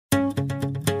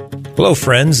Hello,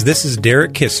 friends. This is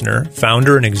Derek Kistner,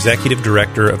 founder and executive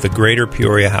director of the Greater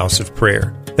Peoria House of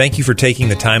Prayer. Thank you for taking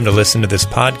the time to listen to this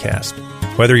podcast.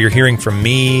 Whether you're hearing from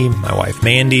me, my wife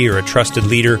Mandy, or a trusted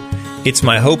leader, it's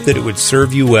my hope that it would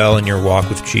serve you well in your walk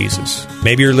with Jesus.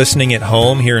 Maybe you're listening at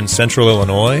home here in Central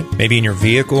Illinois, maybe in your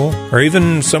vehicle, or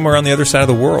even somewhere on the other side of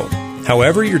the world.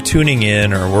 However you're tuning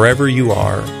in or wherever you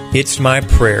are, it's my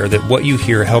prayer that what you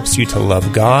hear helps you to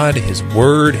love God, His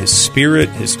Word, His Spirit,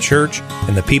 His church,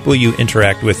 and the people you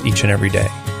interact with each and every day.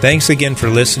 Thanks again for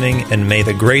listening, and may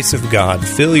the grace of God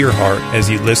fill your heart as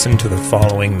you listen to the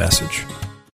following message.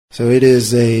 So it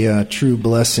is a true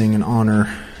blessing and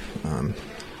honor.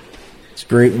 It's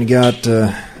great when you got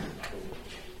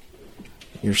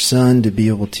your son to be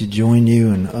able to join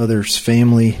you and others'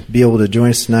 family be able to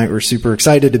join us tonight. We're super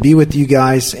excited to be with you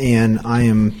guys, and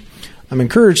I'm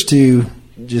encouraged to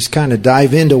just kind of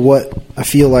dive into what I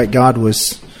feel like God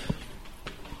was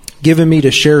giving me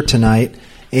to share tonight,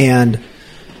 and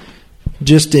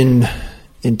just in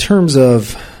terms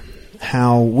of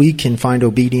how we can find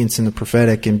obedience in the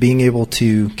prophetic and being able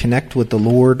to connect with the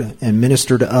Lord and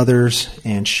minister to others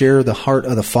and share the heart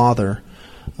of the Father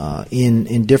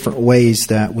in different ways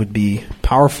that would be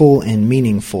powerful and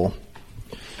meaningful.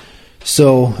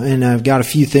 So, and I've got a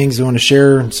few things I want to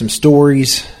share, some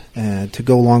stories to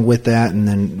go along with that, and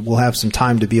then we'll have some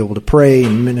time to be able to pray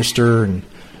and minister. And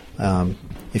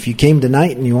if you came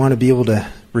tonight and you want to be able to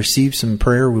receive some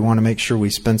prayer, we want to make sure we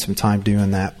spend some time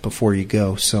doing that before you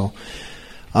go. So,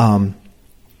 have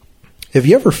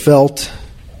you ever felt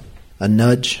a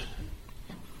nudge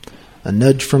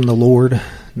from the Lord?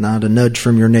 Not a nudge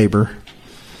from your neighbor,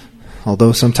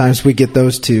 although sometimes we get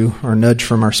those too, or a nudge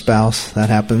from our spouse. That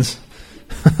happens.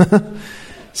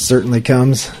 Certainly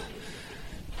comes.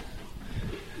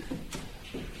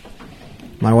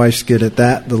 My wife's good at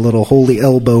that, the little holy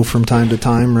elbow from time to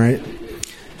time, right?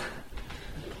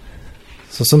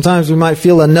 So sometimes we might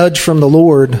feel a nudge from the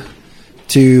Lord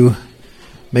to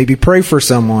maybe pray for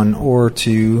someone or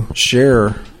to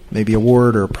share maybe a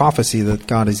word or a prophecy that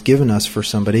God has given us for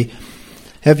somebody.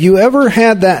 Have you ever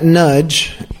had that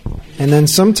nudge, and then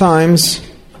sometimes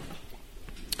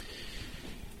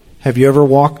have you ever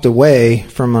walked away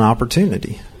from an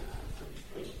opportunity?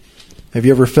 Have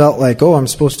you ever felt like, oh, I'm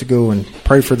supposed to go and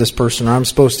pray for this person, or I'm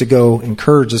supposed to go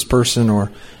encourage this person,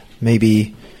 or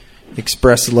maybe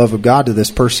express the love of God to this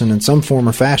person in some form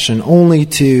or fashion, only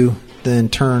to then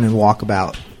turn and walk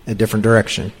about a different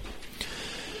direction?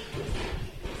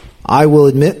 I will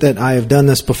admit that I have done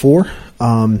this before.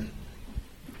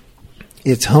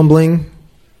 It's humbling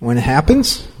when it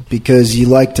happens, because you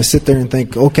like to sit there and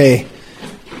think, okay,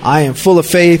 I am full of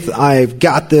faith. I've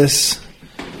got this.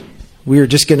 We are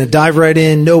just going to dive right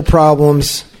in, no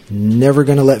problems, never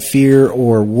going to let fear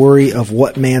or worry of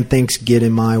what man thinks get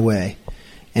in my way.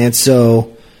 And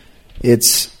so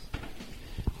it's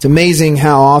amazing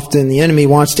how often the enemy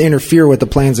wants to interfere with the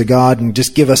plans of God and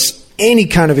just give us any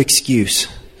kind of excuse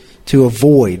to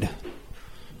avoid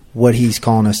what He's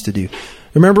calling us to do.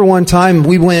 Remember one time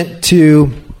we went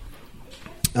to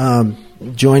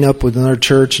join up with another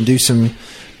church and do some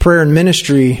prayer and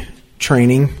ministry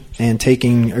training and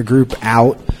taking a group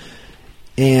out.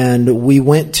 And we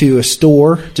went to a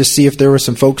store to see if there were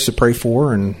some folks to pray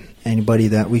for and anybody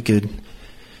that we could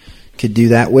do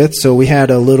that with. So we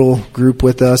had a little group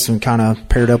with us and kind of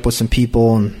paired up with some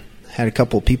people and had a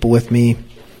couple of people with me.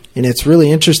 And it's really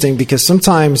interesting because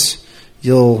sometimes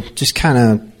you'll just kind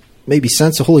of maybe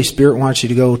sense the Holy Spirit wants you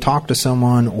to go talk to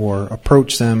someone or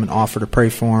approach them and offer to pray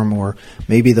for them, or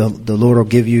maybe the Lord will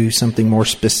give you something more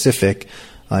specific,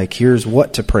 like here's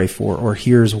what to pray for, or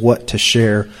here's what to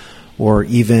share, or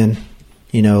even,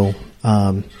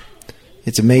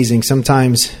 it's amazing.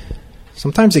 Sometimes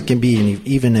it can be in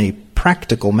even a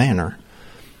practical manner.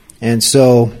 And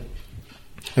so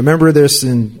I remember this,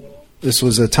 and this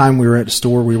was a time we were at a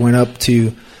store. We went up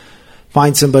to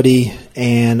find somebody,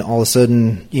 and all of a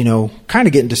sudden, kind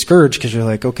of getting discouraged because you're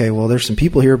like, okay, well, there's some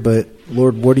people here, but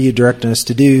Lord, what are you directing us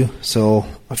to do? So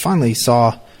I finally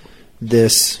saw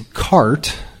this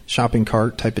cart, shopping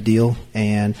cart type of deal,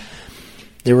 and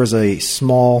there was a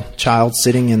small child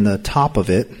sitting in the top of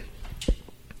it,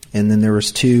 and then there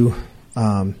was two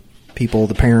people,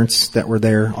 the parents that were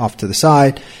there off to the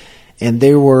side, and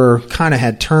they were kind of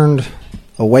had turned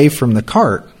away from the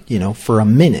cart, for a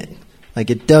minute. Like,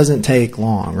 it doesn't take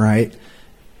long, right?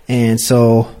 And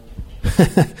so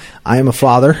I am a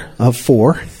father of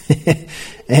 4,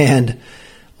 and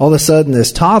all of a sudden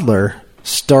this toddler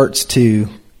starts to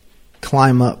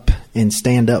climb up and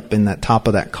stand up in that top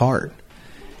of that cart.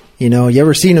 You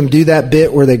ever seen them do that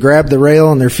bit where they grab the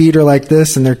rail and their feet are like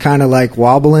this and they're kind of like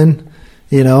wobbling?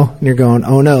 and you're going,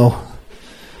 oh no,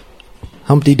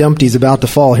 Humpty Dumpty's about to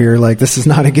fall here. Like, this is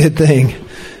not a good thing.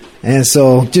 And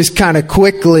so just kind of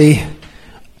quickly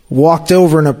walked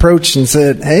over and approached and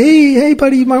said, hey,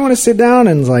 buddy, you might want to sit down.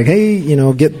 And it's like, hey,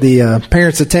 get the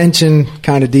parents' attention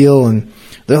kind of deal. And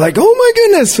they're like, oh my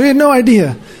goodness, we had no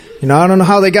idea. I don't know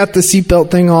how they got the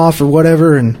seatbelt thing off or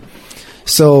whatever. And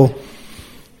so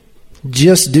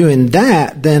just doing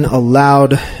that then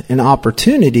allowed an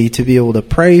opportunity to be able to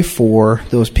pray for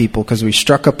those people, because we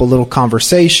struck up a little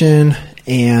conversation,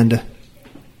 and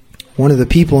one of the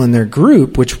people in their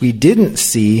group, which we didn't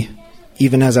see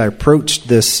even as I approached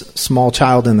this small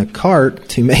child in the cart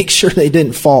to make sure they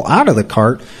didn't fall out of the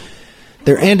cart,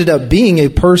 there ended up being a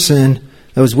person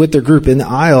that was with their group in the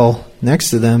aisle next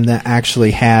to them that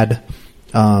actually had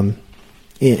an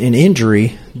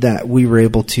injury that we were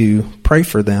able to pray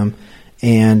for them.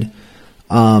 And,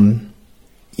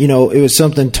 it was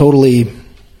something totally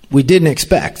we didn't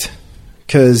expect,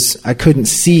 because I couldn't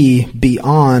see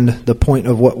beyond the point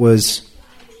of what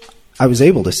I was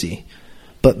able to see.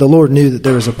 But the Lord knew that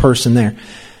there was a person there.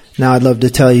 Now, I'd love to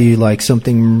tell you, like,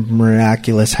 something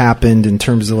miraculous happened in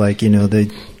terms of, like, they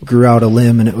grew out a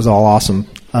limb and it was all awesome.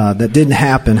 That didn't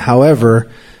happen.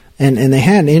 However, and they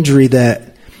had an injury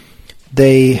that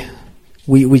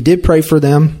we did pray for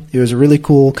them. It was a really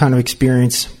cool kind of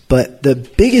experience. But the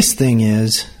biggest thing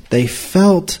is they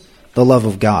felt the love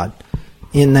of God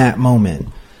in that moment.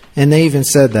 And they even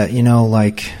said that,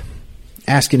 like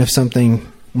asking if something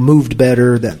moved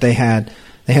better, that they had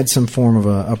some form of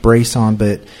a brace on,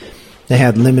 but they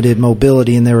had limited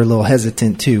mobility and they were a little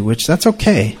hesitant too, which that's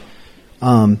okay.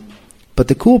 But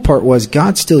the cool part was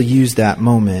God still used that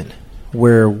moment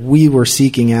where we were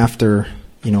seeking after,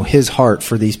 his heart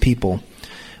for these people.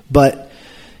 But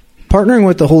partnering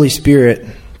with the Holy Spirit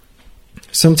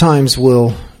sometimes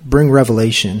will bring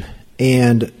revelation.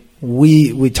 And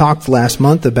we talked last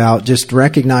month about just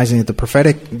recognizing that the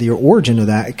prophetic, the origin of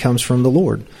that, it comes from the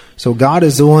Lord. So God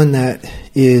is the one that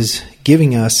is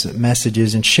giving us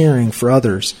messages and sharing for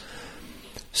others.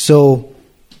 So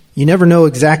you never know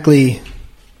exactly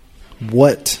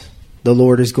what the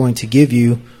Lord is going to give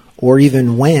you, or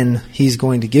even when He's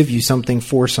going to give you something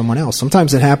for someone else.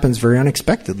 Sometimes it happens very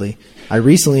unexpectedly. I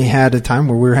recently had a time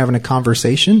where we were having a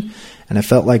conversation, and I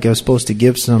felt like I was supposed to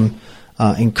give some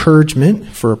encouragement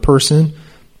for a person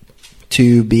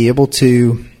to be able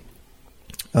to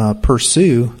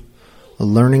pursue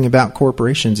learning about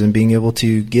corporations and being able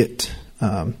to get,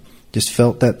 just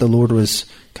felt that the Lord was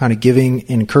kind of giving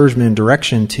encouragement and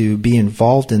direction to be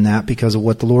involved in that because of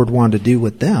what the Lord wanted to do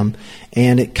with them.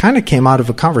 And it kind of came out of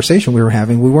a conversation we were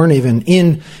having. We weren't even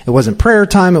it wasn't prayer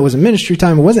time, it wasn't ministry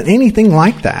time, it wasn't anything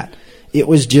like that. It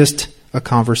was just a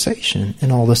conversation.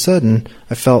 And all of a sudden,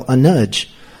 I felt a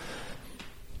nudge.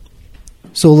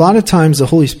 So a lot of times the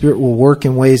Holy Spirit will work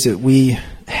in ways that we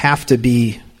have to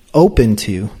be open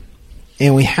to,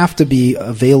 and we have to be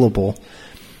available.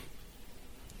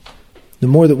 The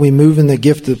more that we move in the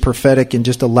gift of the prophetic and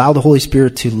just allow the Holy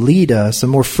Spirit to lead us, the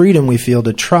more freedom we feel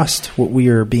to trust what we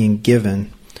are being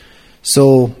given.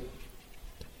 So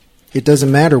it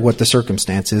doesn't matter what the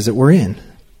circumstance is that we're in.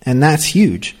 And that's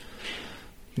huge.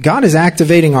 God is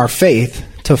activating our faith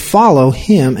to follow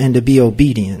Him and to be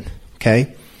obedient.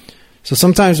 Okay? So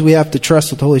sometimes we have to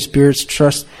trust what the Holy Spirit's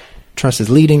trust His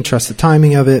leading, trust the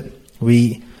timing of it.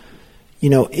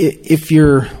 If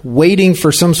you're waiting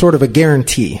for some sort of a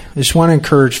guarantee, I just want to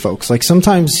encourage folks. Like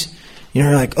sometimes,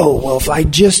 you're like, oh, well, if I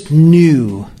just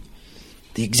knew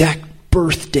the exact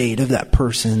birth date of that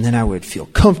person, then I would feel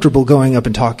comfortable going up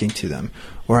and talking to them.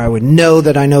 Or I would know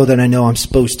that I know I'm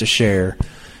supposed to share.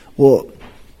 Well,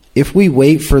 if we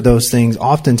wait for those things,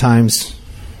 oftentimes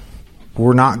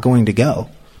we're not going to go.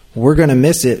 We're going to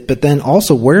miss it. But then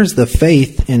also, where's the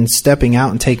faith in stepping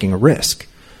out and taking a risk?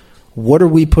 What are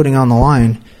we putting on the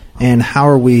line, and how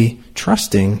are we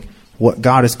trusting what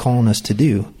God is calling us to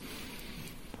do?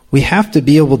 We have to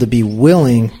be able to be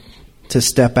willing to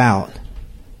step out.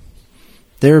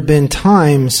 There have been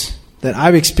times that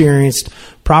I've experienced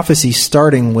prophecy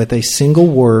starting with a single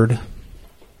word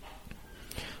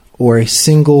or a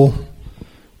single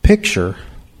picture,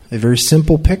 a very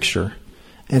simple picture.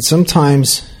 And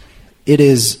sometimes it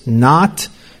is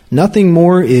nothing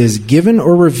more is given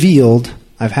or revealed.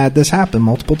 I've had this happen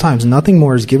multiple times. Nothing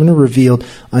more is given or revealed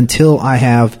until I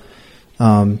have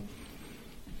gone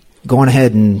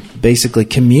ahead and basically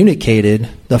communicated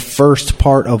the first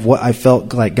part of what I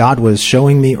felt like God was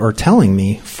showing me or telling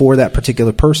me for that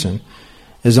particular person.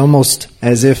 It's almost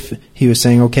as if He was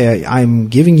saying, okay, I'm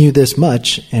giving you this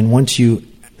much, and once you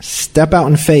step out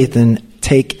in faith and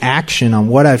take action on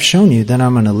what I've shown you, then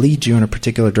I'm going to lead you in a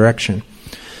particular direction.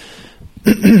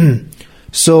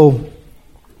 So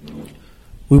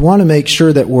we want to make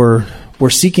sure that we're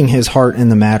seeking his heart in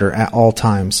the matter at all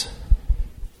times.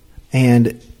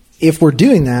 And if we're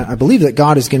doing that, I believe that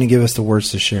God is going to give us the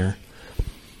words to share.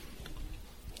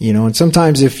 And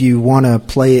sometimes if you want to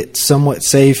play it somewhat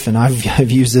safe, and I've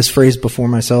used this phrase before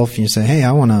myself, you say, hey,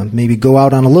 I want to maybe go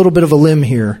out on a little bit of a limb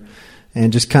here,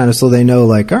 and just kind of so they know,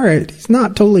 like, all right, he's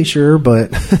not totally sure,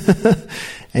 but,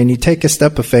 and you take a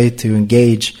step of faith to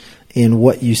engage in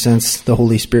what you sense the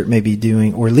Holy Spirit may be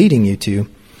doing or leading you to,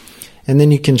 and then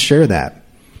you can share that.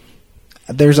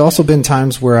 There's also been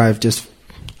times where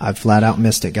I've flat out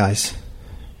missed it, guys.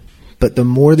 But the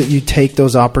more that you take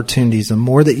those opportunities, the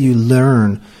more that you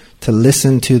learn to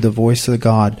listen to the voice of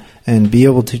God and be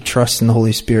able to trust in the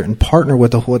Holy Spirit and partner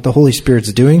with what the Holy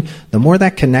Spirit's doing, the more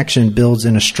that connection builds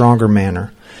in a stronger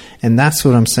manner. And that's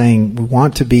what I'm saying. We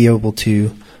want to be able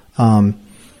to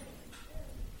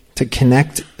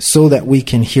connect so that we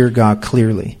can hear God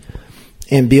clearly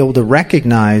and be able to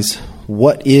recognize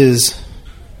what is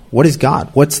God?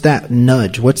 What's that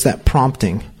nudge? What's that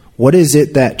prompting? What is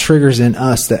it that triggers in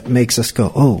us that makes us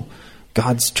go, oh,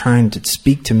 God's trying to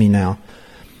speak to me now?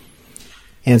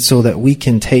 And so that we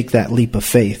can take that leap of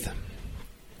faith.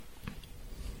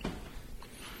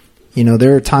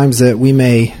 There are times that we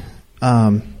may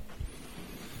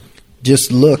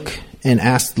just look and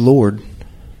ask the Lord,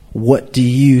 what do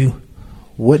you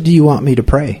want me to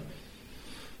pray?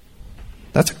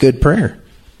 That's a good prayer.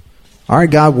 All right,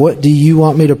 God, what do you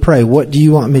want me to pray? What do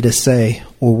you want me to say?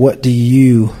 Or what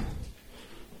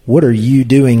are you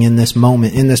doing in this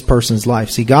moment, in this person's life?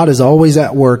 See, God is always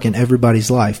at work in everybody's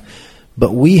life,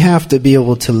 but we have to be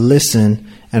able to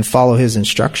listen and follow his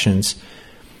instructions.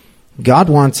 God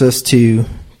wants us to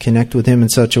connect with him in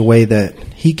such a way that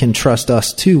he can trust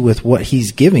us too with what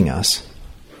he's giving us.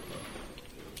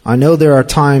 I know there are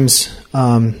times,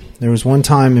 there was one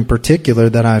time in particular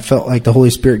that I felt like the Holy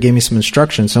Spirit gave me some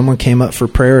instruction. Someone came up for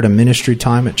prayer at a ministry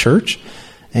time at church,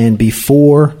 and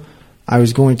before I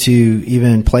was going to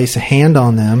even place a hand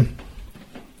on them,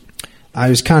 I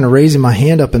was kind of raising my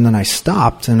hand up, and then I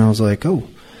stopped, and I was like, oh,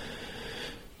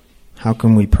 how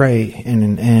can we pray?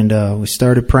 And we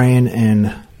started praying,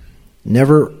 and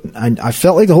I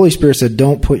felt like the Holy Spirit said,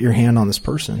 don't put your hand on this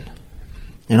person.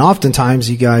 And oftentimes,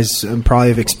 you guys probably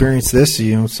have experienced this.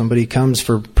 Somebody comes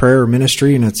for prayer or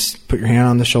ministry, and it's put your hand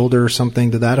on the shoulder or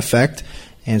something to that effect,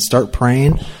 and start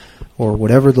praying, or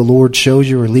whatever the Lord shows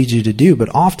you or leads you to do. But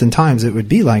oftentimes it would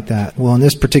be like that. Well, in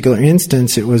this particular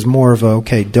instance, it was more of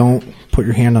okay, don't put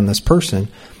your hand on this person.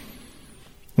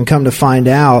 And come to find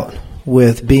out,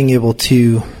 with being able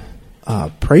to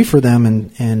pray for them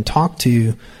and talk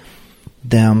to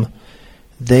them,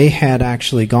 they had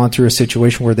actually gone through a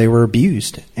situation where they were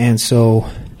abused. And so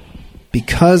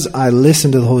because I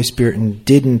listened to the Holy Spirit and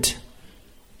didn't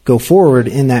go forward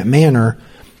in that manner,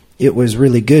 it was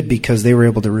really good because they were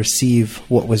able to receive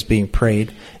what was being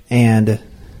prayed. And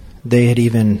they had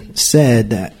even said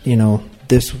that,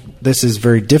 this is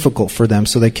very difficult for them.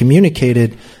 So they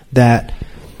communicated that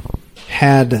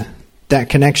had that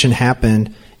connection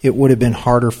happened, it would have been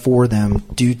harder for them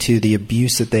due to the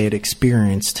abuse that they had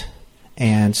experienced.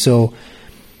 And so,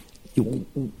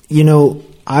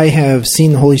 I have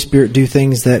seen the Holy Spirit do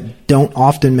things that don't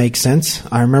often make sense.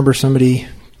 I remember somebody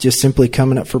just simply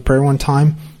coming up for prayer one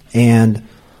time, and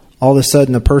all of a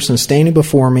sudden the person standing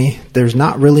before me, there's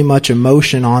not really much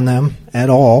emotion on them at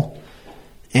all.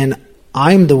 And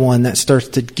I'm the one that starts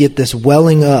to get this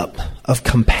welling up of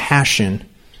compassion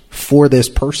for this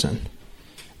person.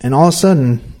 And all of a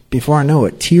sudden, before I know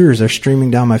it, tears are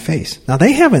streaming down my face. Now,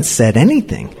 they haven't said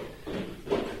anything.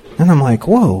 And I'm like,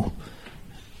 whoa.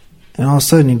 And all of a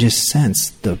sudden you just sense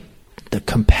the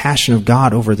compassion of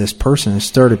God over this person, and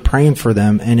started praying for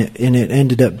them. And it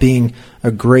ended up being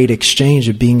a great exchange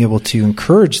of being able to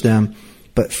encourage them,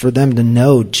 but for them to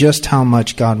know just how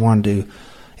much God wanted to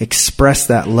express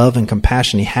that love and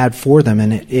compassion he had for them.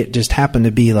 And it just happened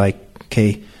to be like,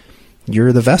 okay,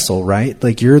 you're the vessel, right?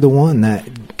 Like, you're the one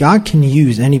that God can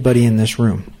use. Anybody in this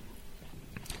room.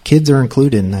 Kids are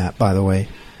included in that, by the way.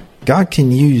 God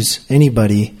can use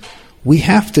anybody. We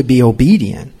have to be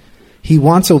obedient. He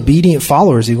wants obedient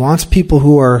followers. He wants people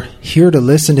who are here to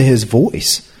listen to his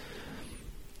voice.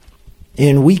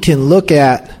 And we can look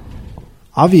at,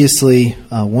 obviously,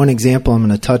 one example I'm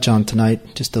going to touch on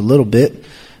tonight just a little bit,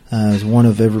 is one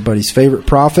of everybody's favorite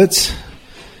prophets.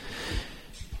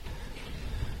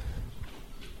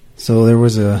 So there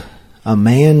was a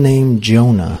man named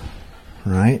Jonah,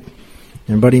 right?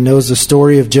 Everybody knows the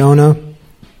story of Jonah.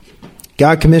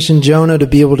 God commissioned Jonah to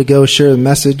be able to go share the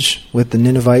message with the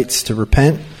Ninevites to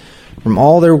repent from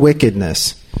all their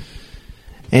wickedness.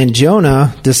 And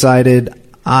Jonah decided,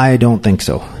 I don't think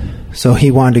so. So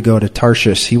he wanted to go to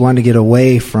Tarshish. He wanted to get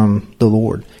away from the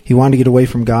Lord. He wanted to get away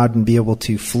from God and be able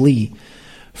to flee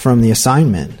from the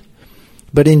assignment.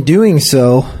 But in doing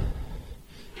so,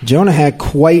 Jonah had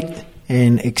quite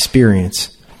an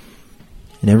experience.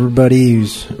 And everybody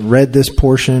who's read this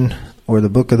portion or the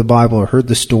book of the Bible or heard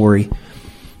the story,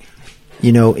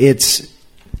 you know, it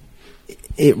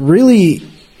really,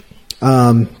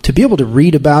 to be able to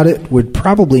read about it would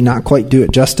probably not quite do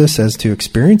it justice as to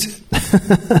experience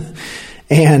it.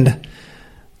 And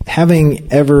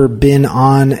having ever been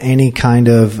on any kind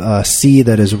of sea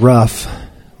that is rough,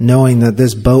 knowing that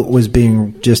this boat was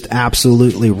being just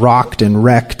absolutely rocked and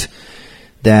wrecked,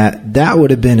 that would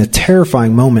have been a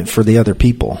terrifying moment for the other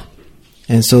people.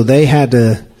 And so they had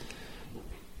to,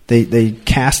 they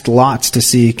cast lots to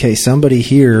see, okay, somebody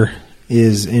here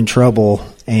is in trouble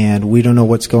and we don't know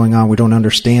what's going on. We don't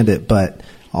understand it. But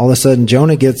all of a sudden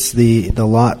Jonah gets the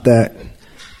lot that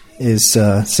is,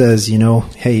 says, you know,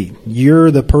 hey,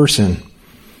 you're the person.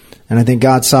 And I think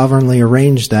God sovereignly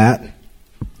arranged that.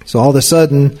 So all of a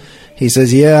sudden he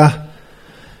says, yeah,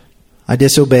 I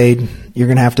disobeyed. You're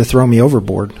going to have to throw me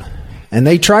overboard. And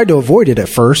they tried to avoid it at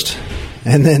first.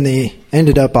 And then they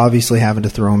ended up obviously having to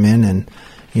throw him in. And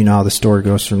you know how the story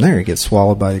goes from there. He gets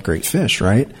swallowed by the great fish,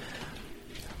 right?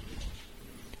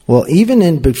 Well,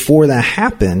 even before that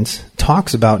happened,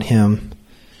 talks about him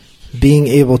being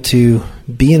able to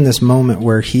be in this moment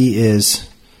where he is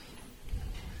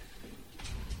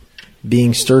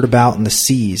being stirred about in the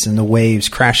seas and the waves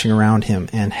crashing around him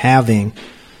and having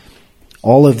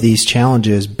all of these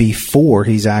challenges before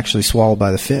he's actually swallowed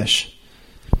by the fish.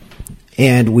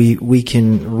 And we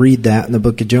can read that in the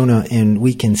book of Jonah, and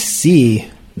we can see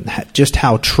just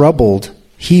how troubled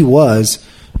he was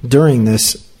during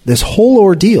this whole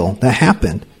ordeal that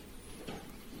happened.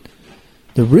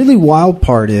 The really wild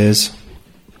part is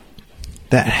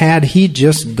that had he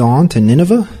just gone to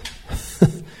Nineveh,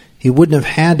 he wouldn't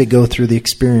have had to go through the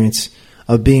experience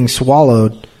of being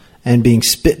swallowed and being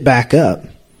spit back up.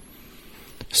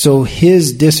 So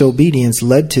his disobedience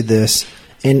led to this,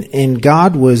 and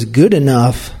God was good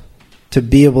enough to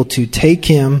be able to take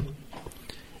him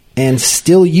and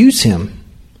still use him.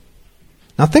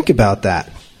 Now think about that.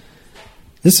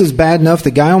 This is bad enough.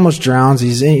 The guy almost drowns.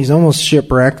 He's almost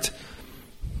shipwrecked.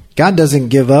 God doesn't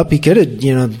give up. He could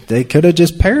have, they could have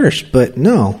just perished, but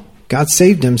no. God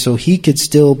saved him so he could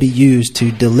still be used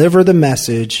to deliver the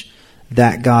message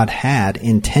that God had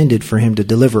intended for him to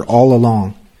deliver all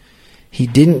along. He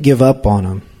didn't give up on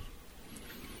him.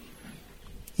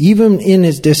 Even in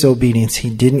his disobedience, he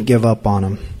didn't give up on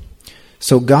him.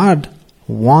 So God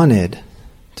wanted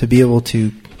to be able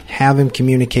to have him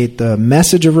communicate the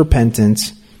message of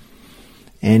repentance,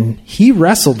 and he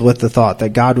wrestled with the thought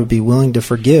that God would be willing to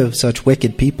forgive such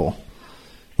wicked people.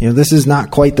 You know, this is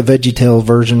not quite the VeggieTale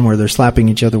version where they're slapping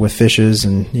each other with fishes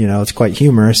and, it's quite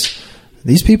humorous.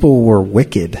 These people were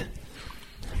wicked.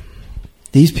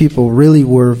 These people really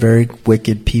were very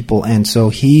wicked people. And so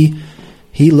he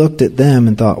looked at them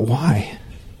and thought, why?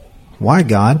 Why,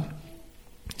 God?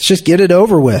 Let's just get it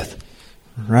over with,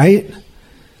 right?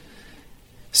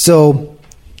 So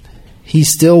he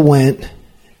still went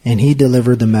and he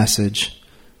delivered the message,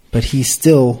 but he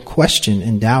still questioned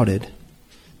and doubted.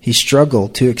 He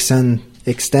struggled to extend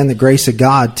the grace of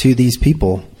God to these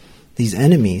people, these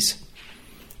enemies.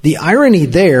 The irony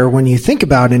there, when you think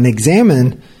about it and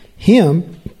examine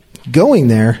him going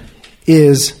there,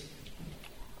 is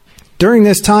during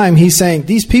this time he's saying,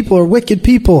 these people are wicked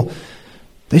people.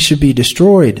 They should be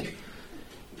destroyed.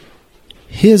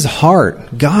 His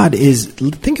heart, God is,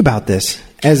 think about this,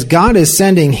 as God is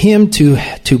sending him to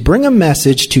bring a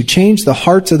message to change the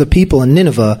hearts of the people in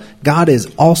Nineveh, God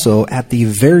is also at the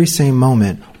very same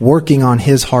moment working on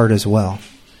his heart as well.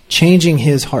 Changing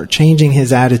his heart, changing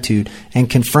his attitude, and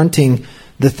confronting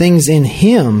the things in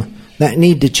him that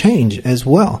need to change as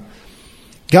well.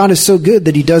 God is so good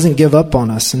that he doesn't give up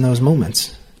on us in those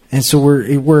moments. And so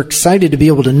we're excited to be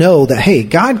able to know that, hey,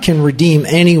 God can redeem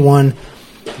anyone.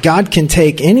 God can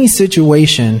take any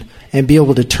situation and be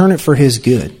able to turn it for his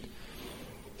good.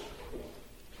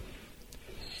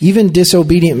 Even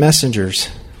disobedient messengers,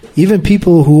 even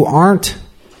people who aren't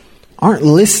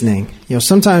listening.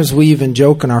 Sometimes we even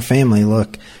joke in our family,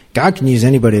 look, God can use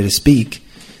anybody to speak.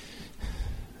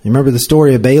 You remember the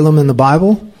story of Balaam in the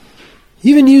Bible? He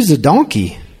even used a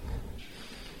donkey.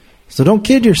 So don't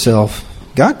kid yourself.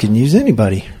 God can use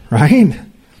anybody, right?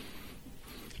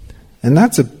 And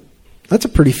that's a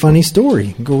pretty funny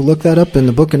story. Go look that up in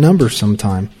the book of Numbers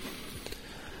sometime.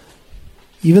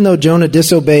 Even though Jonah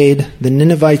disobeyed, the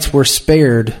Ninevites were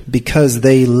spared because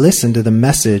they listened to the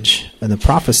message and the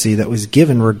prophecy that was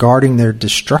given regarding their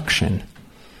destruction.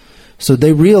 So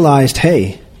they realized,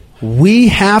 hey, we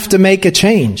have to make a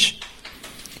change.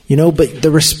 But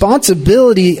the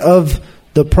responsibility of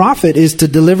the prophet is to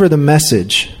deliver the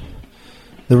message.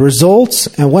 The results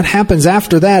and what happens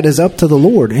after that is up to the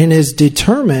Lord and is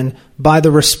determined by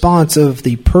the response of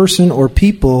the person or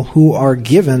people who are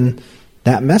given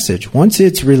that message. Once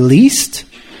it's released,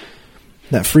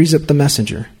 that frees up the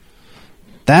messenger.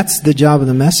 That's the job of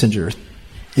the messenger,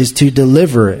 is to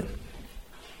deliver it.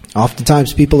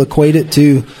 Oftentimes people equate it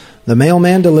to the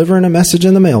mailman delivering a message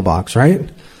in the mailbox, right?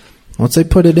 Once they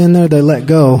put it in there, they let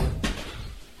go.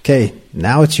 Okay,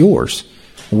 now it's yours.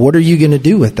 What are you going to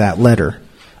do with that letter?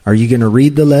 Are you going to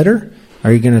read the letter?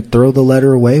 Are you going to throw the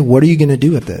letter away? What are you going to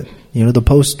do with it? The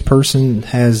post person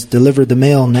has delivered the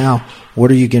mail. Now,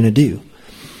 what are you going to do?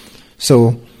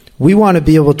 So we want to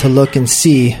be able to look and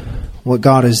see what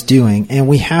God is doing, and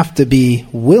we have to be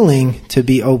willing to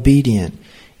be obedient,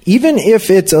 even if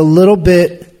it's a little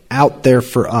bit out there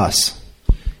for us,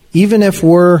 even if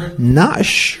we're not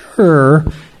sure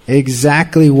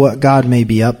exactly what God may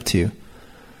be up to.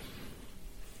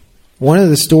 One of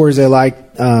the stories I like,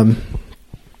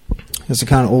 it's a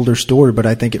kind of older story, but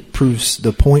I think it proves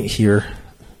the point here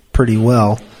pretty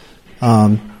well,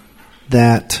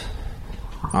 that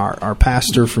our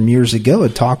pastor from years ago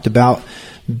had talked about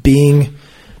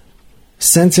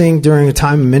sensing during a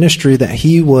time of ministry that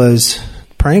he was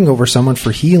praying over someone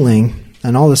for healing,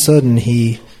 and all of a sudden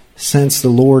he sensed the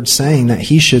Lord saying that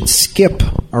he should skip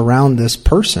around this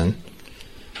person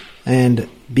and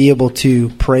be able to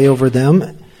pray over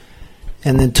them,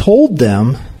 and then told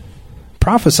them,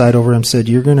 prophesied over them, said,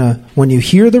 when you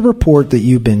hear the report that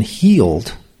you've been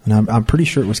healed, and I'm pretty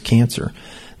sure it was cancer,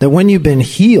 that when you've been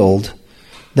healed,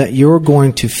 that you're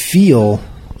going to feel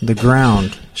the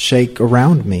ground shake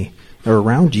around me or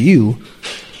around you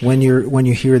when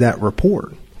you hear that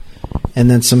report.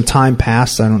 And then some time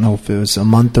passed, I don't know if it was a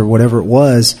month or whatever it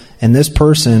was, and this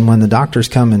person, when the doctors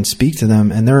come and speak to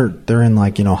them, and they're in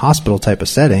hospital type of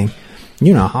setting,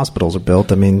 how hospitals are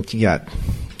built. I mean, you got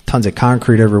tons of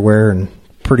concrete everywhere and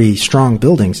pretty strong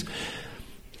buildings.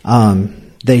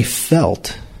 They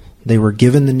were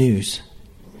given the news,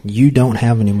 you don't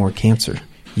have any more cancer.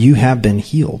 You have been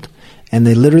healed. And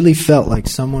they literally felt like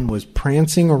someone was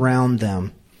prancing around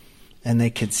them, and they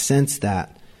could sense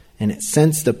that. And it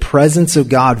sensed the presence of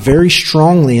God very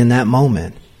strongly in that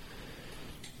moment.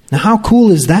 Now, how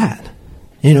cool is that?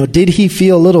 Did he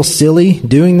feel a little silly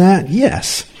doing that?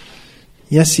 Yes.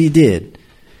 Yes, he did.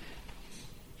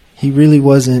 He really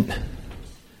wasn't.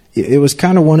 It was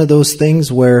kind of one of those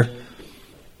things where,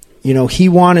 he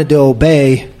wanted to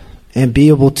obey and be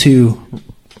able to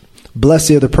bless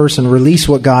the other person, release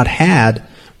what God had,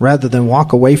 rather than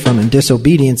walk away from in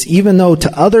disobedience, even though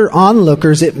to other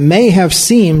onlookers it may have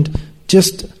seemed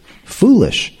just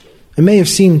foolish. It may have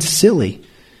seemed silly.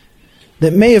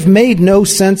 That may have made no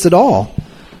sense at all.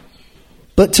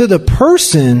 But to the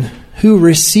person who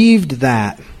received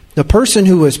that, the person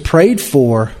who was prayed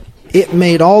for, it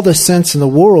made all the sense in the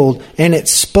world, and it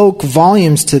spoke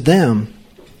volumes to them.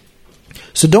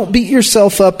 So don't beat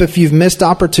yourself up if you've missed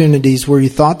opportunities where you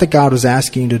thought that God was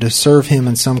asking you to serve him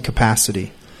in some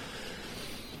capacity.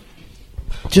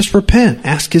 Just repent.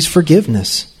 Ask his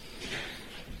forgiveness.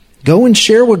 Go and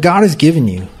share what God has given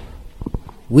you.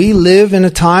 We live in a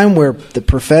time where the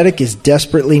prophetic is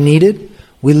desperately needed.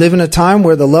 We live in a time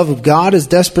where the love of God is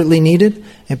desperately needed,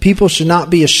 and people should not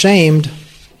be ashamed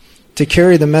to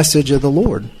carry the message of the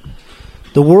Lord.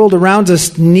 The world around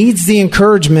us needs the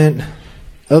encouragement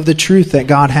of the truth that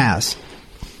God has.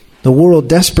 The world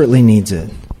desperately needs it.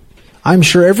 I'm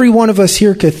sure every one of us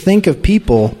here could think of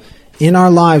people in our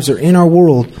lives or in our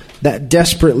world that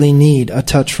desperately need a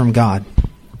touch from God.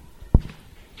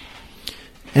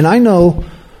 And I know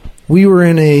we were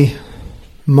in a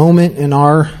moment in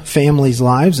our family's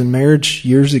lives and marriage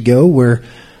years ago where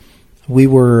we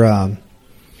were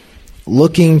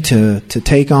looking to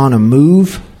take on a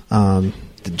move. The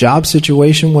job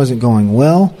situation wasn't going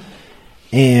well.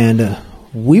 And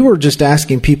we were just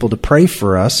asking people to pray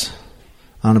for us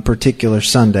on a particular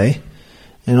Sunday.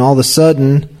 And all of a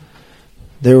sudden,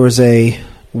 there was a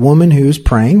woman who was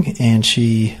praying, and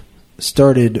she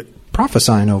started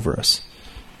prophesying over us.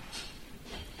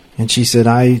 And she said,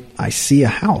 I see a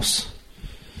house.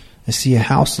 I see a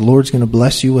house. The Lord's going to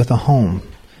bless you with a home.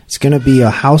 It's going to be a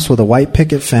house with a white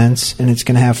picket fence, and it's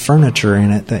going to have furniture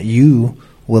in it that you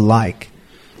will like.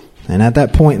 And at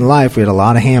that point in life, we had a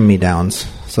lot of hand-me-downs.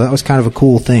 So that was kind of a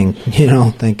cool thing,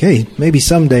 think, hey, maybe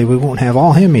someday we won't have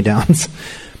all hand-me-downs.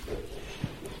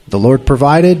 the Lord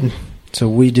provided, so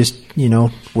we just,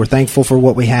 we're thankful for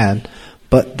what we had.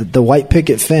 But the white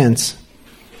picket fence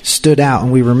stood out,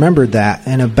 and we remembered that.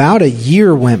 And about a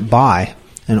year went by,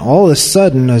 and all of a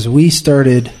sudden, as we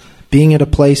started being at a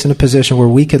place in a position where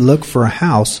we could look for a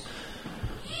house,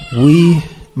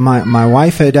 my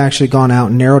wife had actually gone out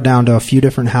and narrowed down to a few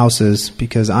different houses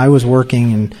because I was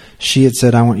working, and she had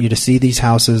said, I want you to see these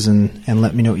houses and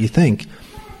let me know what you think.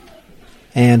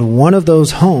 And one of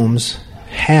those homes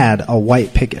had a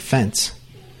white picket fence.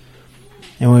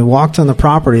 And when we walked on the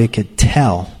property, I could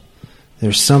tell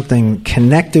there's something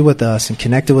connected with us and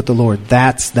connected with the Lord.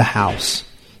 That's the house.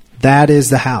 That is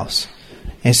the house.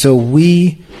 And so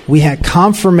we had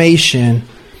confirmation,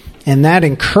 and that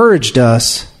encouraged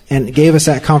us and gave us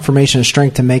that confirmation and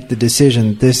strength to make the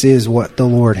decision. This is what the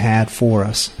Lord had for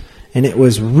us. And it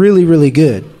was really, really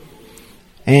good.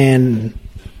 And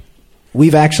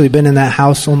we've actually been in that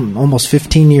house almost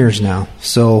 15 years now.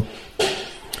 So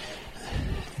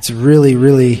it's really,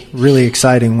 really, really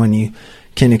exciting when you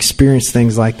can experience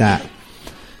things like that.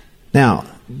 Now,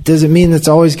 does it mean it's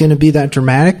always going to be that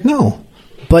dramatic? No.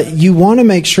 But you want to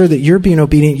make sure that you're being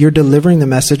obedient, you're delivering the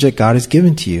message that God has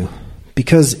given to you,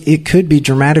 because it could be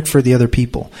dramatic for the other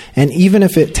people. And even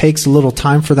if it takes a little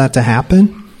time for that to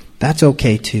happen, that's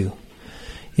okay too.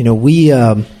 We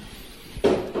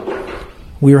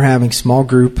were having small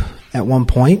group at one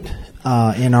point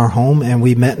in our home, and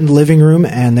we met in the living room,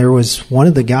 and there was one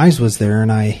of the guys was there,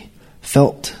 and I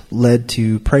felt led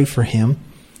to pray for him.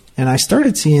 And I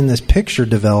started seeing this picture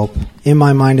develop in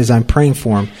my mind as I'm praying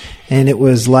for him. And it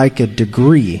was like a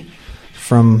degree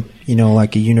from,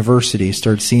 like a university. I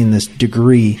started seeing this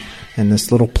degree and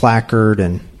this little placard.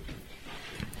 And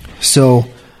so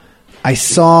I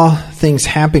saw things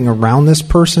happening around this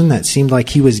person that seemed like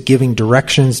he was giving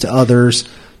directions to others.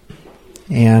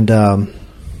 And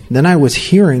then I was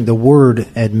hearing the word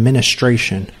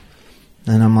administration.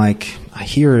 And I'm like, I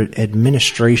hear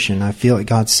administration. I feel like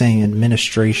God's saying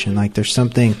administration, like there's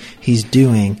something he's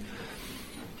doing.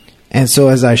 And so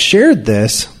as I shared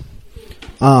this,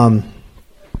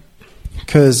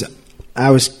 because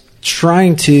I was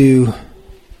trying to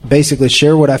basically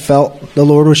share what I felt the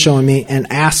Lord was showing me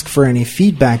and ask for any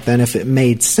feedback then if it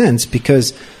made sense,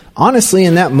 because honestly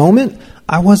in that moment,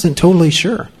 I wasn't totally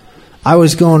sure. I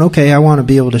was going, okay, I want to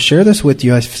be able to share this with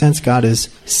you. I sense God is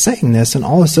saying this. And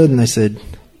all of a sudden they said,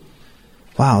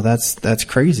 wow, that's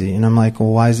crazy. And I'm like,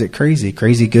 well, why is it crazy?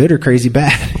 Crazy good or crazy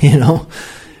bad?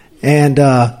 And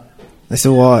I said,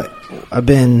 well, I've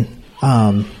been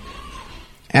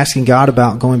asking God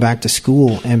about going back to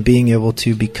school and being able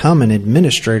to become an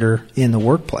administrator in the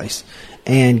workplace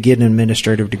and get an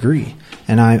administrative degree.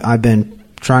 And I've been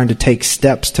trying to take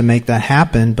steps to make that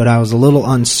happen, but I was a little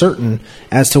uncertain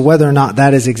as to whether or not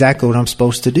that is exactly what I'm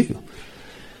supposed to do.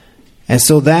 And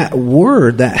so that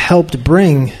word that helped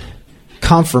bring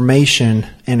confirmation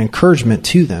and encouragement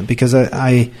to them, because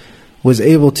I was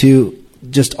able to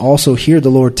just also hear the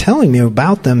Lord telling me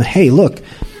about them. Hey, look,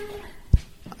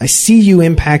 I see you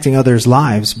impacting others'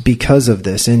 lives because of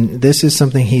this, and this is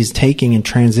something he's taking and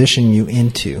transitioning you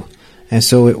into. And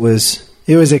so it was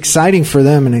exciting for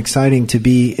them and exciting to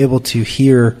be able to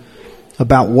hear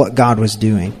about what God was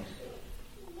doing.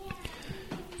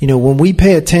 When we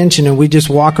pay attention and we just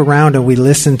walk around and we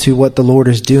listen to what the Lord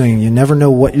is doing, you never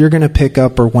know what you're going to pick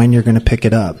up or when you're going to pick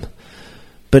it up.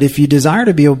 But if you desire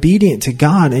to be obedient to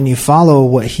God and you follow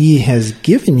what he has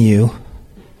given you,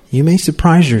 you may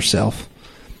surprise yourself.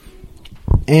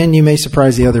 And you may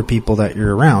surprise the other people that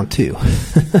you're around too.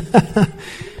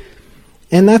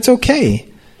 And that's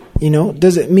okay.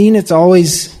 Does it mean it's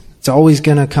always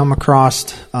going to come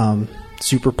across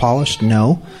super polished?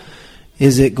 No.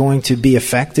 Is it going to be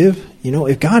effective?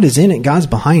 If God is in it, God's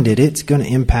behind it, it's going to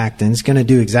impact and it's going to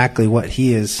do exactly what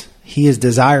He is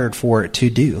desired for it to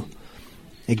do.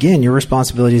 Again, your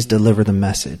responsibility is to deliver the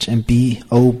message and be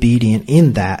obedient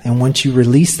in that. And once you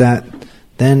release that,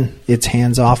 then it's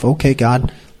hands off. Okay,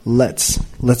 God, let's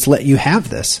let you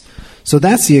have this. So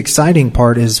that's the exciting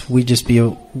part, is we're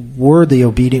the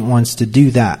obedient ones to do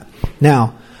that.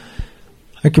 Now,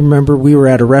 I can remember we were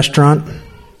at a restaurant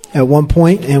at one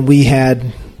point, and we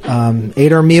had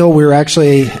ate our meal. We were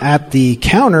actually at the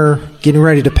counter getting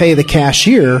ready to pay the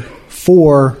cashier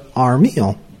for our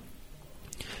meal.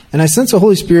 And I sensed the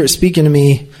Holy Spirit speaking to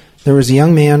me. There was a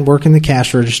young man working the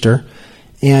cash register,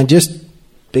 and just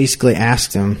basically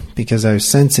asked him, because I was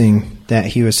sensing that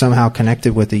he was somehow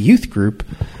connected with a youth group.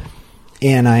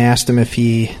 And I asked him if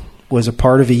he was a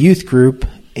part of a youth group,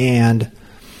 and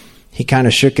he kind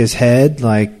of shook his head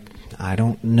like, I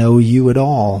don't know you at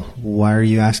all. Why are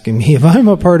you asking me if I'm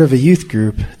a part of a youth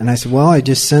group? And I said, well, I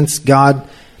just sense God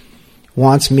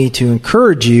wants me to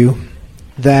encourage you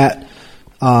that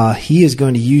he is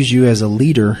going to use you as a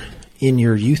leader in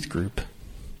your youth group.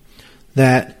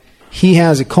 That he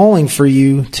has a calling for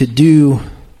you to do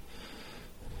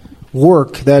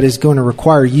work that is going to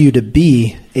require you to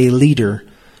be a leader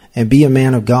and be a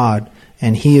man of God.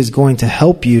 And he is going to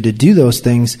help you to do those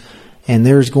things. And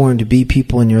there's going to be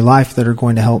people in your life that are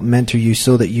going to help mentor you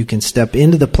so that you can step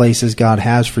into the places God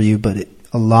has for you. But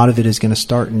a lot of it is going to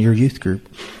start in your youth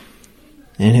group.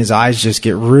 And his eyes just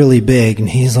get really big. And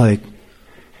he's like,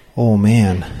 oh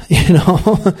man,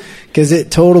 because it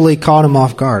totally caught him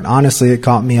off guard. Honestly, it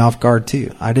caught me off guard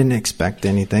too. I didn't expect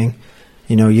anything.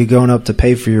 You're going up to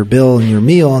pay for your bill and your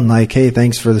meal and like, hey,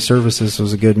 thanks for the service. This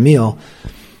was a good meal.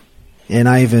 And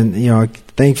I even,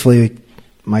 thankfully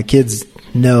my kids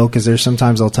know, because there's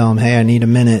sometimes I'll tell them, hey, I need a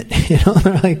minute.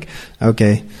 They're like,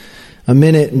 okay. A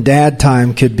minute in dad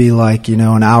time could be like, an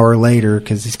hour later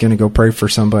because he's going to go pray for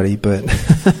somebody. But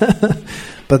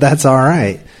but that's all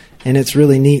right. And it's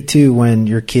really neat, too, when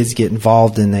your kids get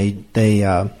involved and they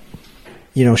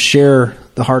share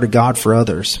the heart of God for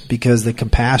others, because the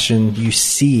compassion you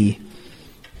see,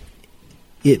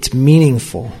 it's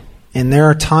meaningful. And there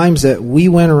are times that we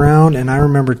went around, and I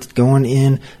remember going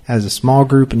in as a small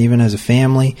group and even as a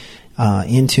family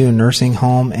into a nursing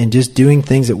home and just doing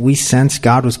things that we sensed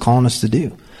God was calling us to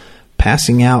do.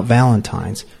 Passing out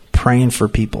Valentines, praying for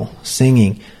people,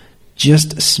 singing,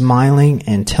 just smiling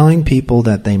and telling people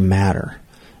that they matter.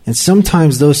 And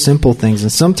sometimes those simple things,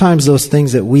 and sometimes those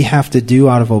things that we have to do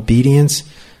out of obedience,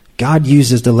 God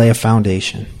uses to lay a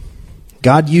foundation.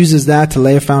 God uses that to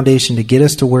lay a foundation to get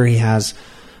us to where he has,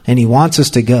 and he wants us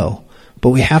to go. But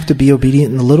we have to be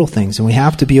obedient in the little things, and we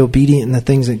have to be obedient in the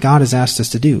things that God has asked us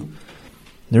to do.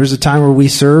 There was a time where we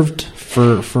served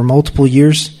for multiple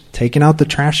years, taking out the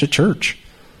trash at church.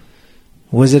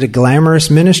 Was it a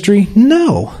glamorous ministry?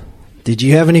 No. Did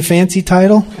you have any fancy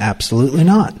title? Absolutely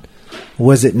not.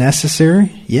 Was it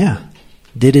necessary? Yeah.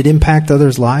 Did it impact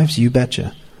others' lives? You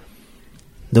betcha.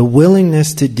 The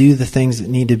willingness to do the things that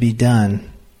need to be done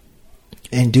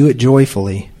and do it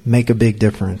joyfully make a big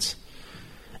difference.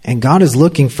 And God is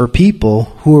looking for people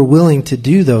who are willing to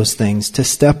do those things, to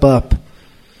step up.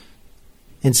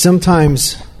 And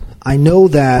sometimes I know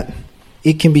that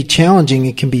it can be challenging,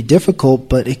 it can be difficult,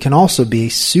 but it can also be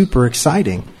super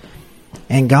exciting.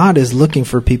 And God is looking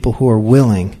for people who are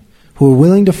willing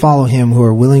to follow him, who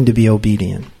are willing to be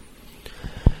obedient.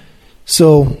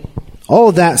 So, all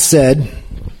of that said,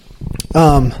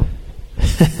 I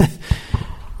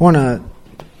want to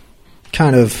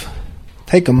kind of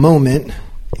take a moment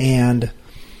and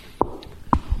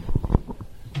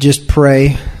just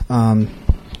pray.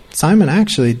 Simon,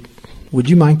 actually, would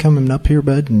you mind coming up here,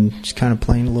 bud, and just kind of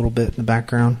playing a little bit in the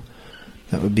background?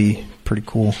 That would be pretty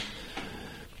cool.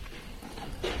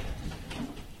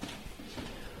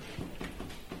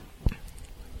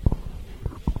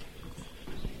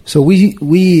 So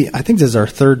we I think this is our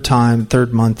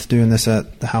third month doing this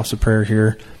at the House of Prayer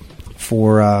here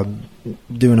for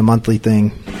doing a monthly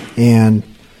thing. And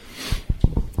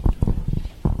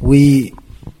we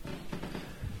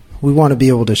want to be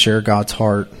able to share God's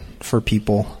heart for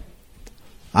people.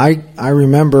 I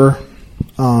remember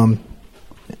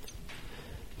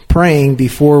praying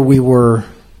before we were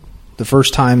the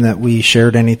first time that we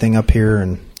shared anything up here,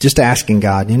 and just asking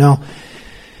God,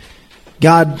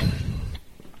 God,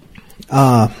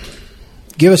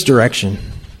 give us direction.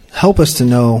 Help us to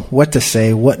know what to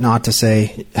say, what not to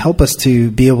say. Help us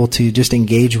to be able to just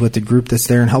engage with the group that's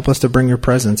there, and help us to bring your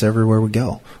presence everywhere we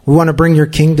go. We want to bring your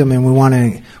kingdom, and we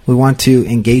want to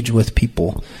engage with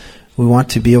people. We want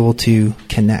to be able to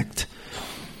connect.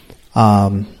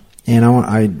 And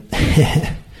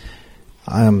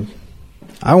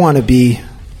I want to be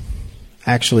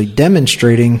actually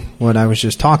demonstrating what I was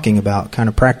just talking about, kind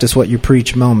of practice what you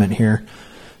preach moment here.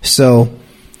 So,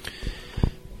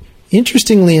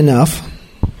 interestingly enough,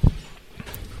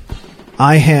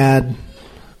 I had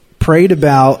prayed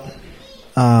about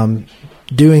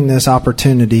doing this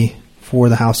opportunity for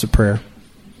the House of Prayer.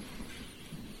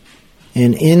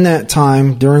 And in that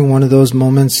time, during one of those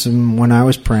moments when I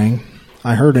was praying,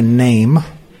 I heard a name.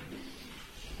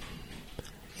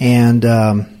 And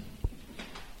the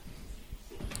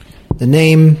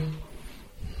name,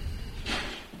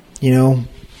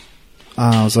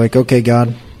 I was like, okay,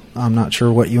 God, I'm not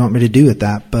sure what you want me to do with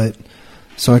that. But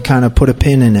so I kind of put a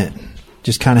pin in it,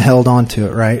 just kind of held on to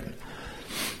it, right?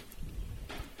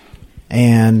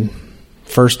 And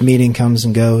first meeting comes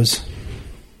and goes.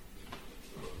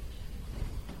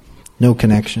 No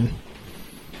connection.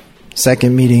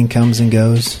 Second meeting comes and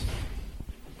goes.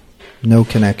 No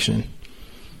connection.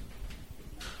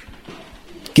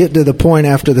 get to the point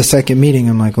after the second meeting,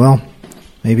 I'm like, well,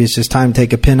 maybe it's just time to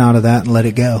take a pin out of that and let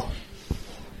it go.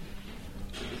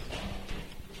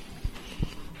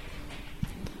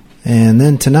 And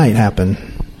then tonight happened.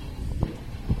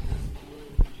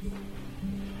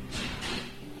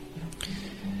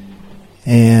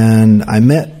 And I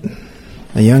met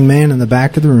a young man in the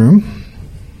back of the room,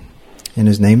 and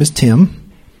his name is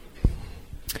Tim.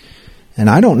 And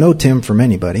I don't know Tim from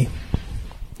anybody.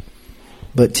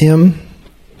 But Tim,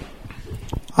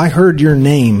 I heard your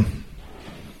name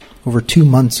over 2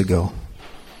 months ago.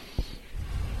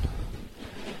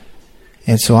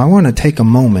 And so I want to take a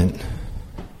moment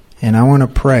and I want to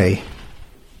pray.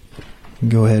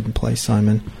 Go ahead and play,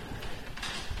 Simon.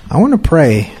 I want to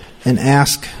pray and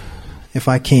ask, if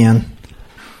I can,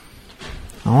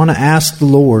 I want to ask the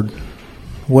Lord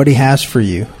what He has for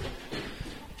you.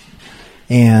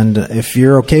 And if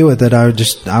you're okay with it,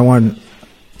 I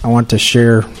want to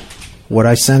share what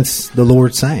I sense the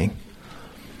Lord saying.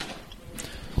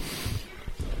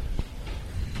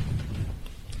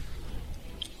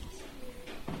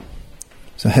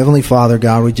 So Heavenly Father,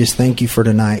 God, we just thank you for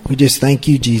tonight. We just thank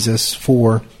you, Jesus,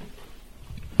 for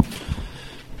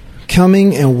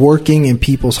coming and working in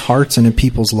people's hearts and in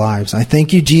people's lives. I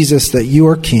thank you, Jesus, that you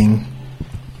are King.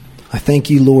 I thank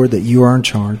you, Lord, that you are in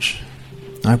charge.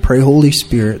 I pray, Holy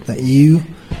Spirit, that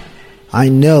I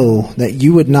know that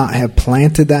you would not have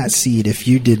planted that seed if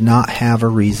you did not have a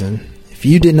reason. If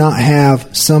you did not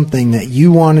have something that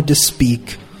you wanted to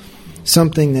speak,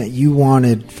 something that you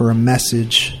wanted for a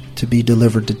message to be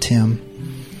delivered to Tim.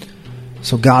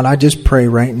 So God, I just pray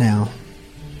right now.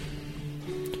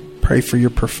 Pray for your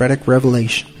prophetic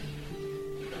revelation.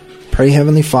 Pray,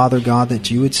 Heavenly Father, God, that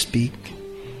you would speak.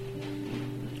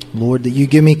 Lord, that you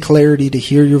give me clarity to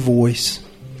hear your voice.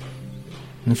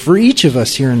 And for each of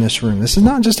us here in this room, this is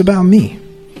not just about me.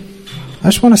 I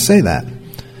just want to say that.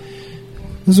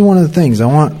 This is one of the things. I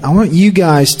want you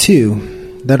guys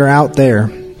too that are out there.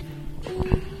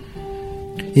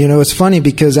 You know, it's funny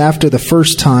because after the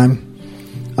first time,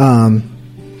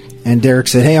 and Derek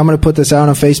said, hey, I'm going to put this out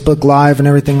on Facebook Live and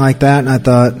everything like that. And I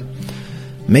thought,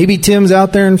 maybe Tim's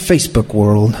out there in Facebook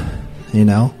world, you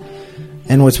know.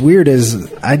 And what's weird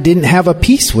is I didn't have a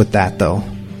peace with that, though.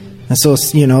 And so,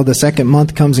 you know, the second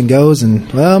month comes and goes,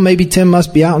 and, well, maybe Tim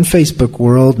must be out in Facebook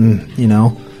world, and, you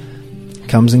know,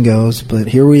 comes and goes. But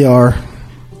here we are.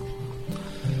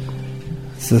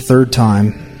 It's the third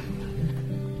time.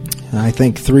 And I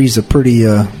think 3 is a pretty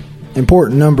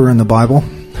important number in the Bible.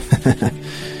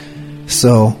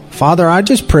 So, Father, I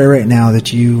just pray right now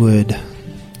that you would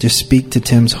just speak to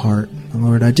Tim's heart.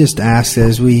 Lord, I just ask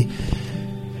as we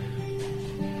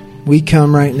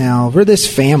come right now over this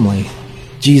family,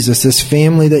 Jesus, this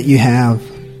family that you have,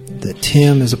 that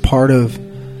Tim is a part of.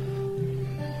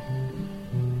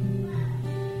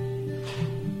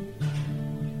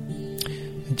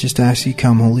 I just ask you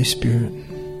come, Holy Spirit.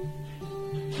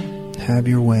 Have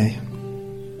your way.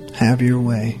 Have your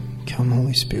way. Come,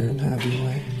 Holy Spirit, have your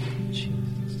way.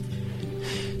 Jesus.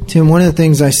 Tim, one of the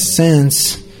things I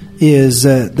sense is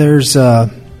that there's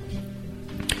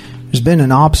been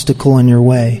an obstacle in your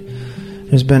way.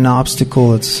 There's been an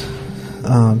obstacle that's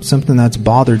something that's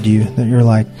bothered you, that you're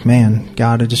like, man,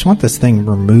 God, I just want this thing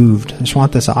removed. I just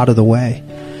want this out of the way.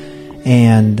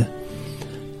 And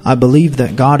I believe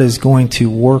that God is going to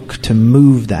work to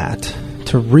move that,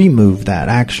 to remove that,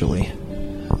 actually.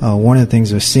 One of the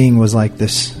things I was seeing was like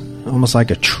this, almost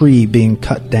like a tree being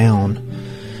cut down,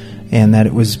 and that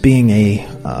it was being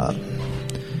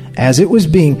as it was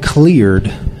being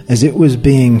cleared, as it was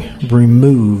being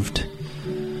removed,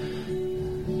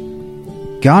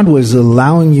 God was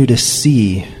allowing you to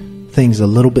see things a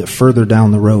little bit further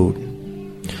down the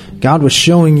road. God was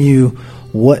showing you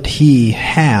what He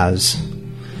has,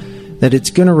 that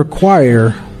it's going to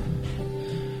require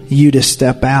you to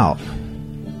step out.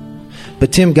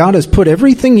 But Tim, God has put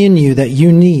everything in you that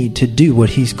you need to do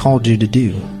what He's called you to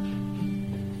do.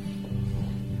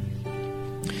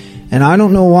 And I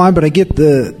don't know why, but I get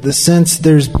the sense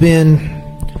there's been,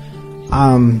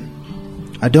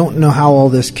 I don't know how all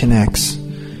this connects.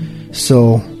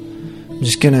 So I'm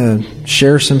just going to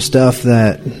share some stuff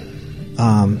that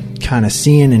kind of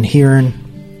seeing and hearing.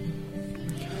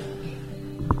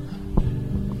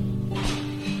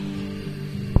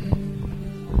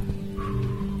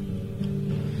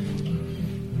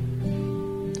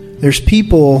 There's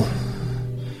people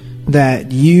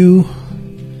that you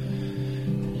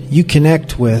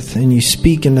connect with and you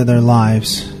speak into their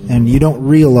lives, and you don't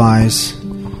realize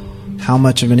how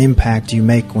much of an impact you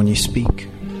make when you speak.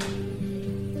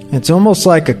 It's almost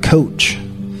like a coach.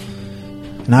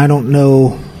 And I don't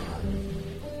know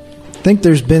think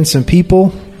there's been some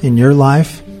people in your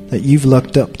life that you've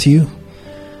looked up to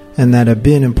and that have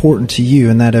been important to you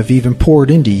and that have even poured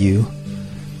into you.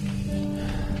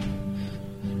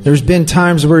 There's been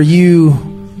times where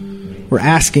you were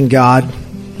asking God,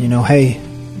 hey,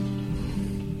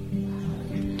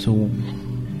 so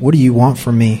what do you want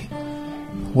from me?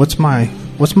 What's my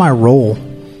role?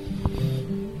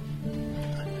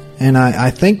 And I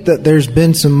think that there's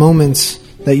been some moments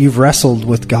that you've wrestled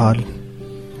with God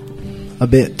a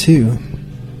bit too.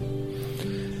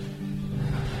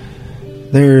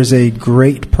 There is a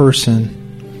great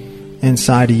person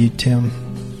inside of you, Tim.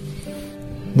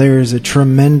 There is a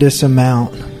tremendous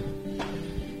amount.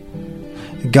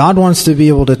 God wants to be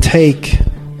able to take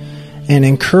and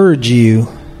encourage you.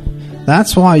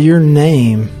 That's why your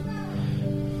name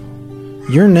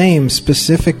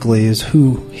specifically is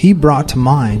who He brought to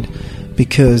mind,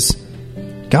 because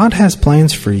God has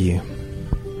plans for you.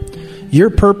 Your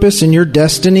purpose and your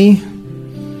destiny,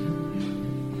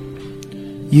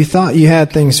 you thought you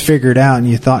had things figured out and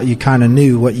you thought you kind of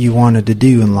knew what you wanted to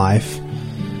do in life.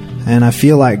 And I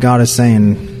feel like God is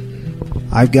saying,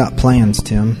 I've got plans,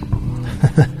 Tim.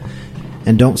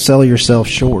 And don't sell yourself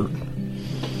short.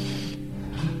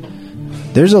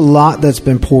 There's a lot that's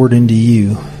been poured into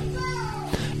you.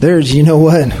 You know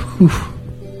what?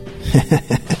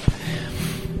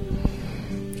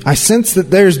 I sense that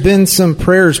there's been some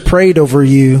prayers prayed over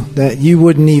you that you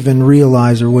wouldn't even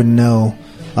realize or wouldn't know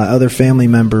by other family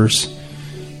members,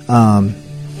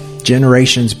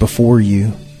 generations before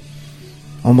you.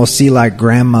 Almost see like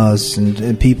grandmas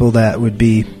and people that would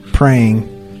be praying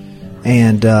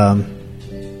and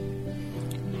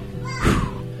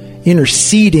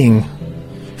interceding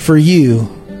for you,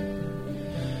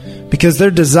 because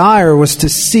their desire was to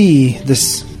see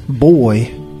this boy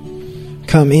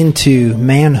come into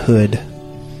manhood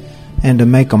and to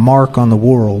make a mark on the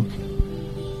world.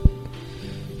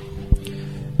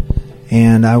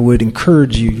 And I would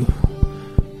encourage you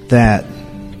that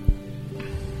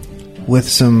with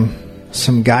some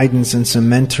guidance and some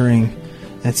mentoring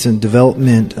and some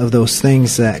development of those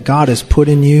things that God has put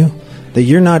in you that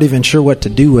you're not even sure what to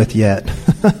do with yet.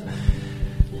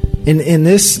 And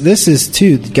this is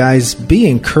too, guys, be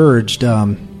encouraged.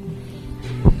 So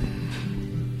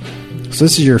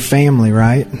this is your family,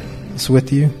 right? It's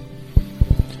with you.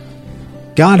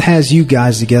 God has you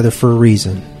guys together for a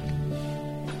reason.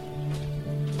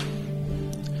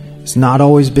 It's not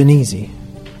always been easy,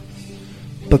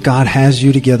 but God has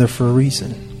you together for a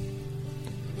reason.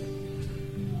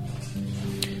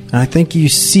 And I think you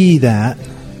see that,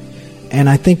 and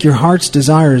I think your heart's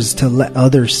desire is to let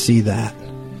others see that.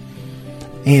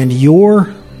 And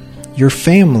your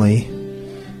family,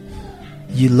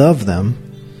 you love them.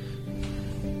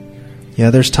 Yeah,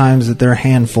 there's times that they're a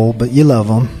handful, but you love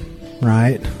them,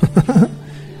 right?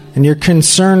 And you're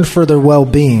concerned for their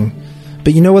well-being.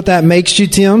 But you know what that makes you,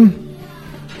 Tim?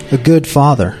 A good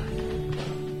father.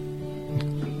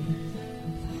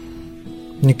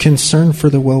 And you're concerned for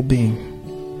the well-being.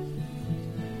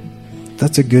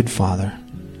 That's a good father.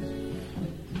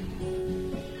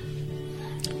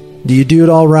 Do you do it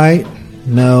all right?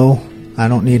 No, I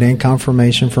don't need any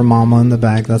confirmation from Mama in the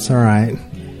back. That's all right.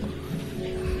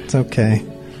 It's okay.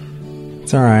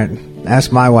 It's all right.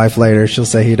 Ask my wife later. She'll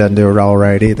say he doesn't do it all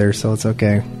right either, so it's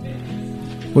okay.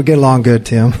 We'll get along good,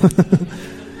 Tim.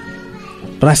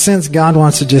 But I sense God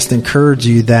wants to just encourage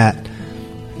you that,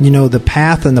 the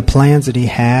path and the plans that He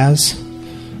has,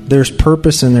 there's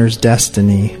purpose and there's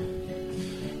destiny.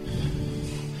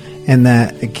 And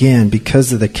that, again,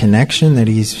 because of the connection that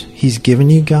He's given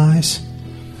you guys,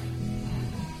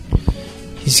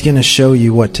 He's going to show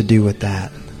you what to do with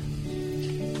that.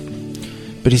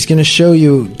 But He's going to show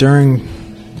you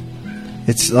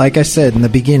it's like I said in the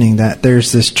beginning, that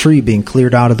there's this tree being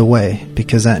cleared out of the way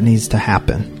because that needs to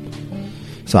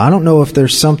happen. So I don't know if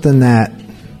there's something that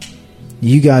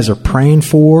you guys are praying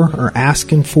for or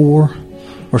asking for,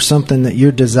 or something that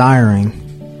you're desiring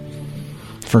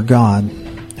for God.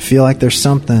 I feel like there's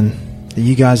something that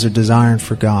you guys are desiring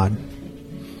for God.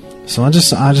 So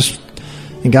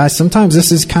and guys, sometimes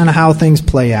this is kind of how things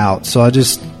play out. So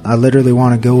I literally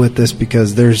want to go with this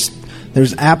because there's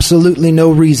absolutely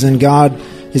no reason God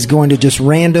is going to just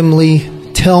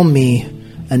randomly tell me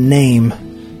a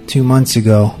name 2 months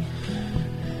ago.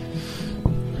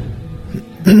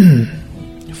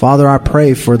 Father, I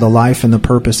pray for the life and the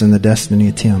purpose and the destiny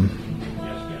of Tim.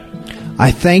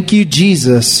 I thank you,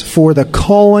 Jesus, for the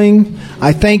calling.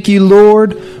 I thank you,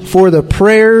 Lord, for the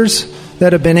prayers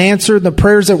that have been answered, the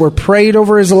prayers that were prayed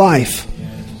over his life.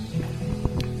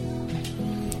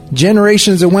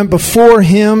 Generations that went before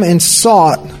him and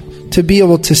sought to be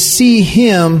able to see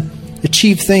him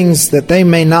achieve things that they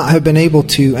may not have been able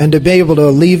to, and to be able to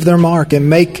leave their mark and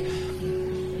make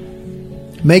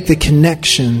the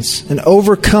connections and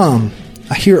overcome.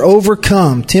 I hear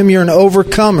overcome. Tim, you're an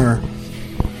overcomer.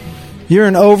 You're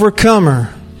an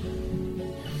overcomer.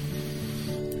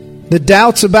 The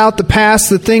doubts about the past,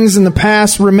 the things in the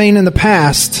past remain in the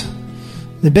past.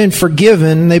 They've been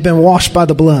forgiven. They've been washed by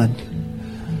the blood.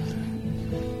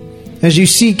 As you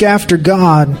seek after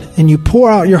God and you pour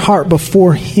out your heart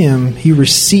before Him, He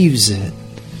receives it.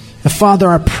 And Father,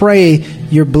 I pray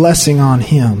your blessing on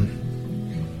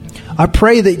him. I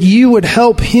pray that you would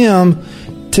help him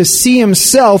to see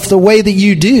himself the way that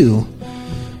you do.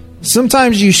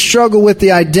 Sometimes you struggle with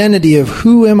the identity of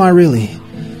who am I really?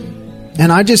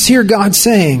 And I just hear God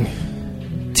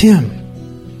saying,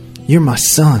 Tim, you're my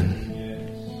son.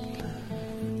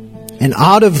 And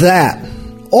out of that,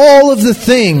 all of the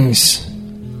things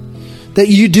that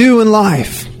you do in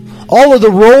life, all of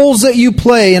the roles that you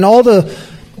play and all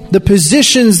the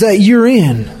positions that you're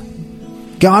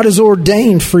in, God has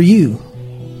ordained for you.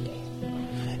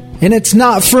 And it's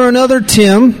not for another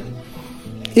Tim.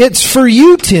 It's for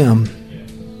you, Tim.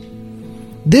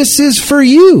 This is for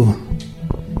you.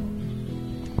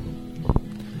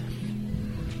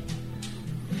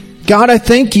 God, I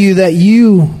thank you that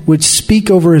you would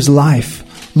speak over his life.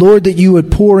 Lord, that you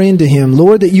would pour into him.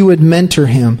 Lord, that you would mentor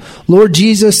him. Lord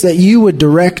Jesus, that you would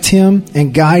direct him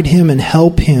and guide him and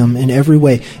help him in every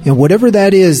way. And whatever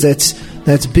that is that's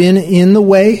been in the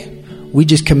way, we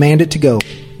just command it to go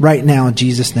right now in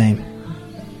Jesus' name.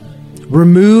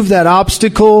 Remove that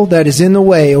obstacle that is in the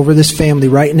way over this family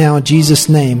right now in Jesus'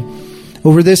 name.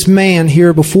 Over this man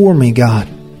here before me, God.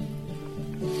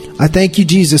 I thank you,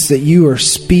 Jesus, that you are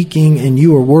speaking and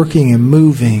you are working and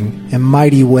moving in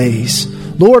mighty ways.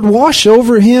 Lord, wash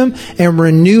over him and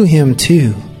renew him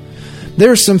too.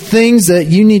 There are some things that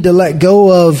you need to let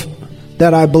go of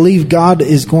that I believe God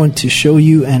is going to show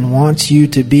you and wants you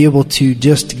to be able to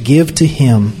just give to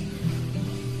him.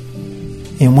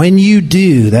 And when you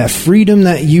do, that freedom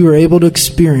that you are able to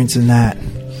experience in that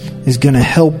is going to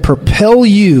help propel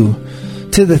you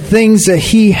to the things that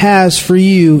he has for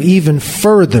you even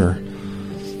further.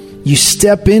 You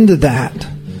step into that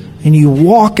and you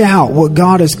walk out what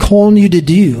God is calling you to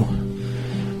do.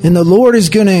 And the Lord is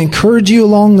going to encourage you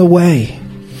along the way.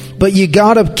 But you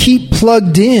got to keep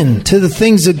plugged in to the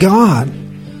things of God.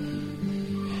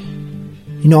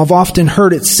 You know, I've often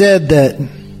heard it said that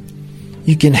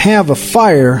you can have a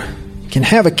fire, you can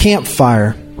have a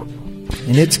campfire,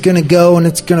 and it's going to go and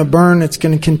it's going to burn, it's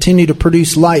going to continue to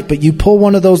produce light. But you pull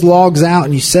one of those logs out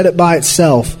and you set it by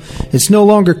itself. It's no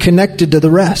longer connected to the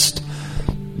rest.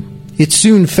 It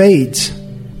soon fades.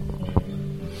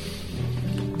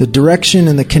 The direction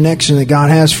and the connection that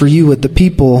God has for you with the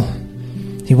people,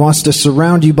 he wants to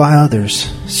surround you by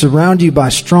others, surround you by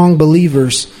strong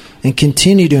believers, and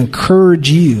continue to encourage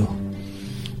you.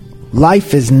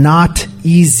 Life is not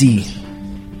easy.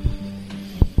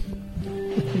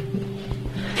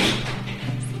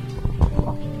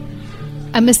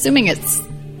 I'm assuming it's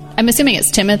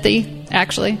Timothy,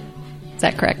 actually. Is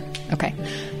that correct? Okay.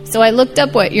 So I looked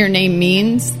up what your name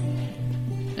means.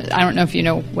 I don't know if you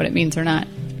know what it means or not.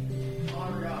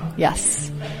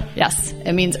 Yes.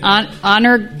 It means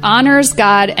honors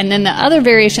God, and then the other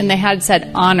variation they had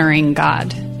said honoring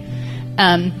God.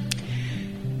 And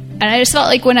I just felt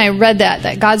like when I read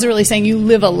that God's really saying you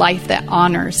live a life that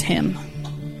honors him.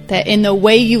 That in the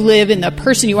way you live, in the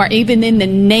person you are, even in the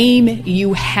name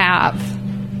you have,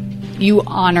 you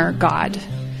honor God.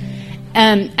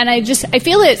 And I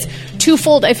feel it's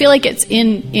twofold. I feel like it's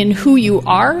in who you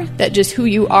are, that just who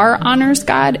you are honors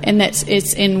God, and that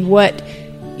it's in what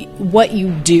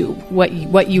you do,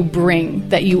 what you bring,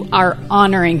 that you are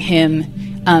honoring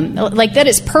him. Like that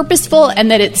it's purposeful,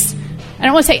 and that it's, I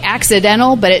don't want to say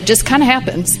accidental, but it just kind of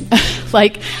happens.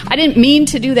 Like I didn't mean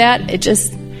to do that. It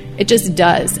just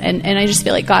does. And I just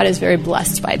feel like God is very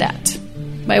blessed by that,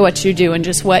 by what you do and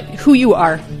just who you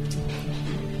are.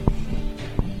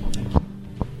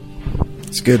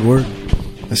 It's a good word.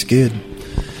 That's good.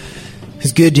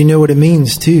 It's good you know what it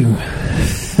means too.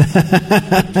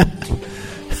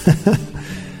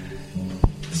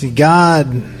 See,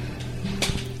 God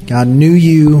knew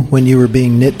you when you were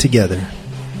being knit together.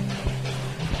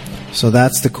 So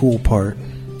that's the cool part.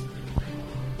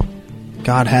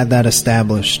 God had that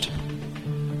established.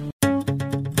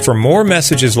 For more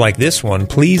messages like this one,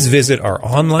 please visit our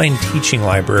online teaching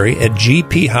library at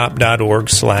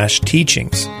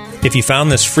gphop.org/teachings. If you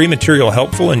found this free material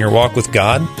helpful in your walk with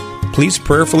God, please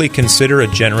prayerfully consider a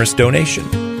generous donation.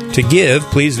 To give,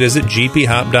 please visit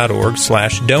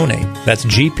gphop.org/donate. That's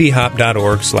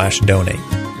gphop.org/donate.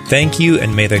 Thank you,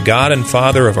 and may the God and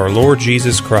Father of our Lord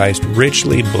Jesus Christ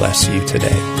richly bless you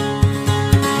today.